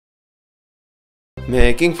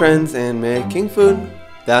Making friends and making food.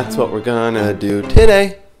 That's what we're gonna do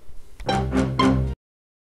today.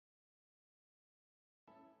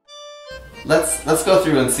 Let's go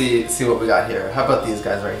through and see what we got here. How about these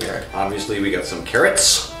guys right here? Obviously we got some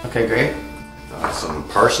carrots. Okay, great. Some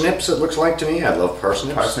parsnips, it looks like to me. I love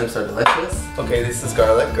parsnips. Parsnips are delicious. Okay, this is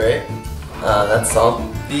garlic, great. That's salt.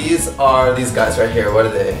 These are these guys right here. What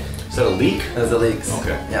are they? Is that a leek? Those are leeks.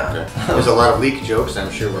 Okay. Yeah. Okay. There's a lot of leek jokes I'm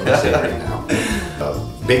sure we're missing right now.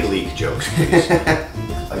 Big leek jokes, please.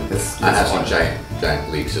 Like this. I have some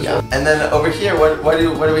giant leeks as well. And then over here, what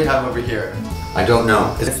do we have over here? I don't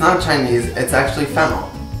know. It's not Chinese. It's actually fennel.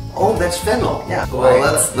 Oh, that's fennel. Yeah. Well,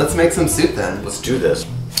 let's make some soup then. Let's do this.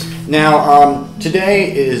 Now,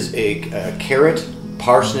 today is a carrot,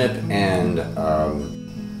 parsnip, and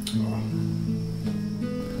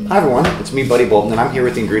hi everyone, it's me, Buddy Bolton, and I'm here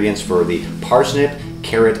with the ingredients for the parsnip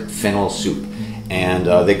carrot fennel soup. And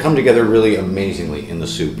they come together really amazingly in the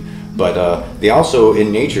soup, but they also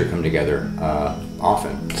in nature come together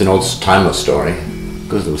often. It's an old timeless story. It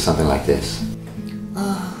goes to something like this.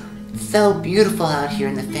 Oh, it's so beautiful out here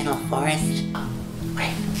in the fennel forest.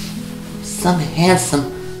 Wait, some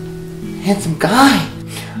handsome guy.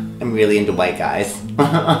 I'm really into white guys.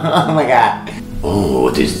 Oh my god. Oh,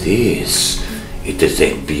 what is this? It is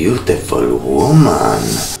a beautiful woman.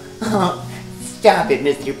 Oh, stop it,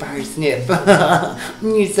 Mr. Parsnip.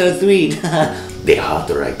 You're so sweet. The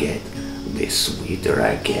hotter I get, the sweeter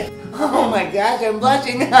I get. Oh my gosh, I'm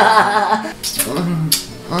blushing.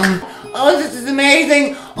 Oh, this is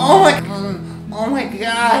amazing. Oh my god. Oh my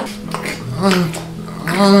god.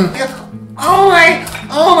 Oh my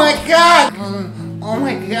god. Oh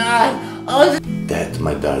my god. Oh, That,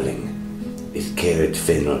 my darling, is carrot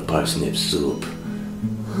fennel parsnip soup.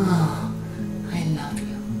 oh, I love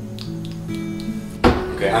you.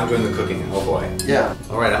 Okay, I'm doing the cooking. Oh boy. Yeah.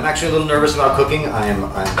 All right, I'm actually a little nervous about cooking. I'm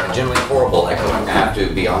generally horrible at cooking. I have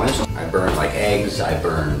to be honest. I burn like eggs. I have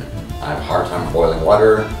a hard time boiling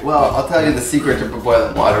water. Well, I'll tell you the secret to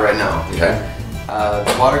boiling water right now. Okay.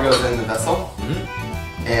 The water goes in the vessel,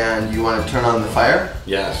 and you want to turn on the fire,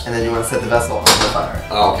 Yes. and then you want to set the vessel on the fire.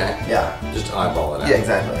 Oh, okay. Yeah. Just eyeball it out. Yeah,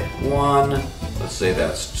 exactly. One. Let's say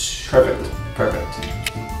that's two. Perfect. Perfect.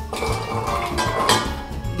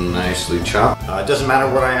 Nicely chopped. It doesn't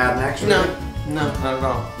matter what I add next. No, Really? no, not at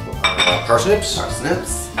all. Parsnips.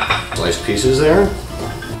 Parsnips. Sliced pieces there.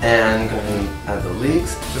 And going to add the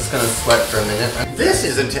leeks. Just going to sweat for a minute. This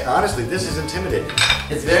is honestly, this is intimidating.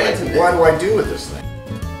 It's very Like, intimidating. what do I do with this thing?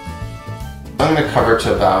 I'm going to cover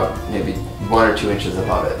to about maybe 1 or 2 inches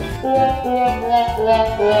above it.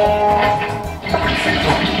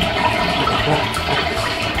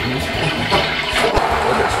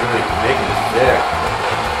 Look, it's really making it thick.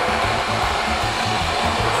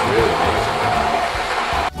 It's really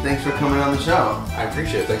amazing. Thanks for coming on the show. I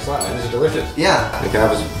appreciate it. Thanks a lot, man. This is delicious. Yeah. I can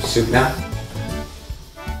have a soup now.